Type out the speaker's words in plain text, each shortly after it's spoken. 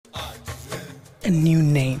a new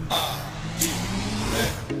name.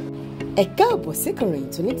 Ẹ káàbọ̀ sí ìkànnì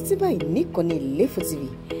tó ní títí báyìí níkànnì Ilefo TV.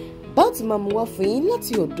 Bá ti máa mú wá fún yín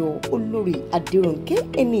láti ọ̀dọ̀ olórí Aderonke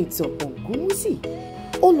ẹni ìtàn Ògúnwùsì,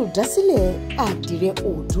 olùdásílẹ̀ Adire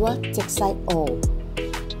Oòduà Textile Hub.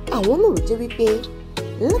 Àwọn náà ló jẹ́ wípé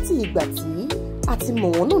láti ìgbà tí a ti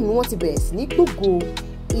mọ̀ wọ́n náà ni wọ́n ti bẹ̀rẹ̀ sí ní gbógo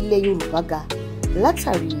ilẹ̀ Yorùbá ga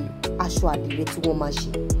látàrí aṣọ àdìrẹ tí wọ́n máa ṣe.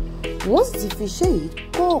 Wọ́n sì ti fi iṣẹ́ yìí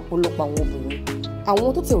kọ́ ọ̀pọ̀lọpọ̀ àwọn obìnrin.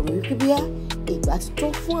 Àwọn tó ti rò wípé bíyá ìgbà ti tó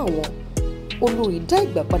fún àwọn, olórí dá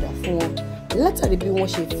ìgbà padà fún wọn látàrí bí wọ́n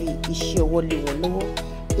ṣe fi iṣẹ́ ọwọ́ lé wọn lọ́wọ́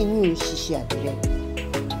ìyún ṣíṣe àdìrẹ.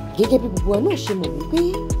 Gẹ́gẹ́ bí gbogbo wọn náà ṣe mọ̀ wípé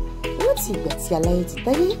láti ìgbà tí aláyé ti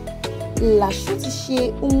dáyé, làṣọ ti ṣe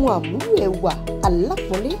ohun àmúlò ẹwà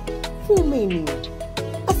alápọ̀nlé fún ọmọ ènìyàn,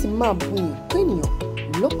 a sì máa bu iyì kún ènìyàn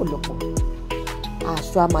lọ́pọ̀lọpọ̀.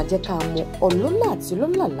 Aṣọ a máa jẹ́ ká mọ ọlọ́lá àti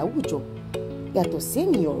ọlọ́lá láwùjọ yàtọ̀ sí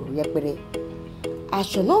ènìyàn yẹpẹrẹ.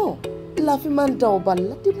 Aṣọ náà la fi máa ń dá ọba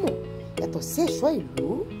aládé mọ̀ yàtọ̀ sí ẹ̀ṣọ́ ìlú.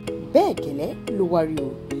 Bẹ́ẹ̀ gẹ́lẹ́ ló wá rí o,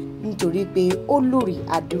 nítorí pé olórí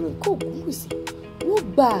Aderonke Ògúnwùsì wọ́n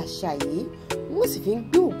gba àṣà yìí, wọ́n sì fi ń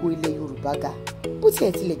gbé ògo ilẹ̀ Yorùbá ga. Bó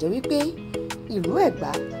tiẹ̀ tilẹ̀ jẹ́ wípé ìlú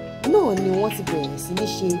Ẹ̀gbá náà ni wọ́n ti bẹ̀rẹ̀ sí ní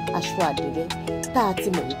ṣe aṣọ àdìrẹ tá a ti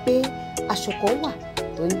mọ̀ wípé aṣọ kan wà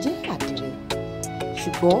tó ń jẹ́ àdìrẹ.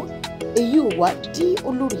 Ṣùgbọ́n èyí ò wá dí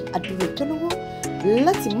olórí Aderonke lọ́wọ́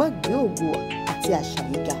láti má gbé ògo àti àṣà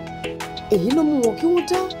yìí ga. Èyí ló mú wọn kí wọ́n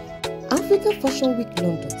dá Africa Fashion Week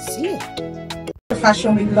London sílẹ̀.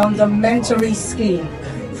 Fashion Week London mentoring scheme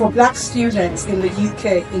for Black students in the UK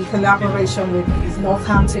in collaboration with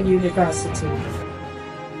Northampton University.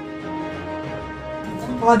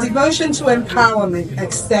 Our devotion to empowerment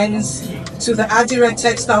extends to the Adire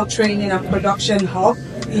Textile Training and Production Hub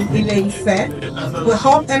in Ile-Ife. The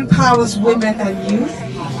hub empowers women and youth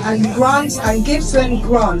and gives them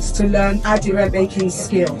grants to learn Adire making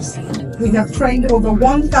skills. We have trained over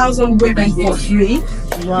 1,000 women for free.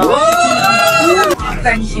 Wow.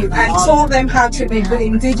 Thank you. And taught them how to make the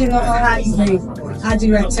indigenous handmade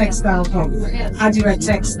Adire Textile Hub, Adire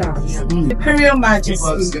Textiles. Imperial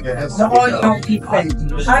Majesty, the Ooni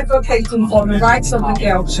people, advocating for the rights of the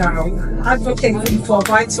girl child, advocating for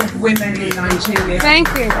rights of women in Nigeria. Thank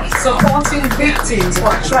you. Supporting victims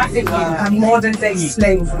of trafficking and modern day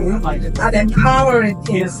slavery, and empowering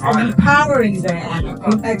them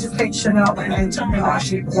with educational and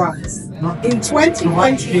entrepreneurship rights. In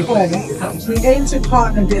 2024, we aim to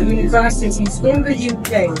partner with universities in the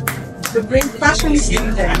UK to bring fashion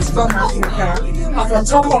students from Africa for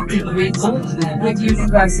top-up degrees with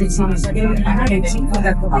universities in fashion.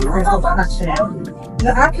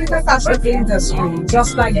 The African fashion industry,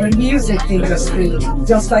 just like the music industry,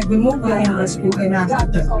 just like the movie industry in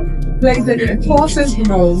Africa, plays an important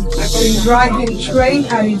role in driving trade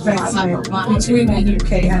and investment between the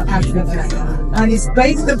UK and Africa. And it's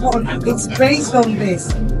based on this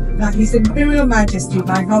that His Imperial Majesty,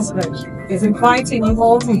 my husband, is inviting you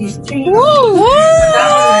all to his kingdom.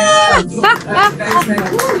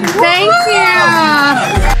 Thank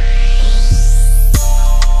you.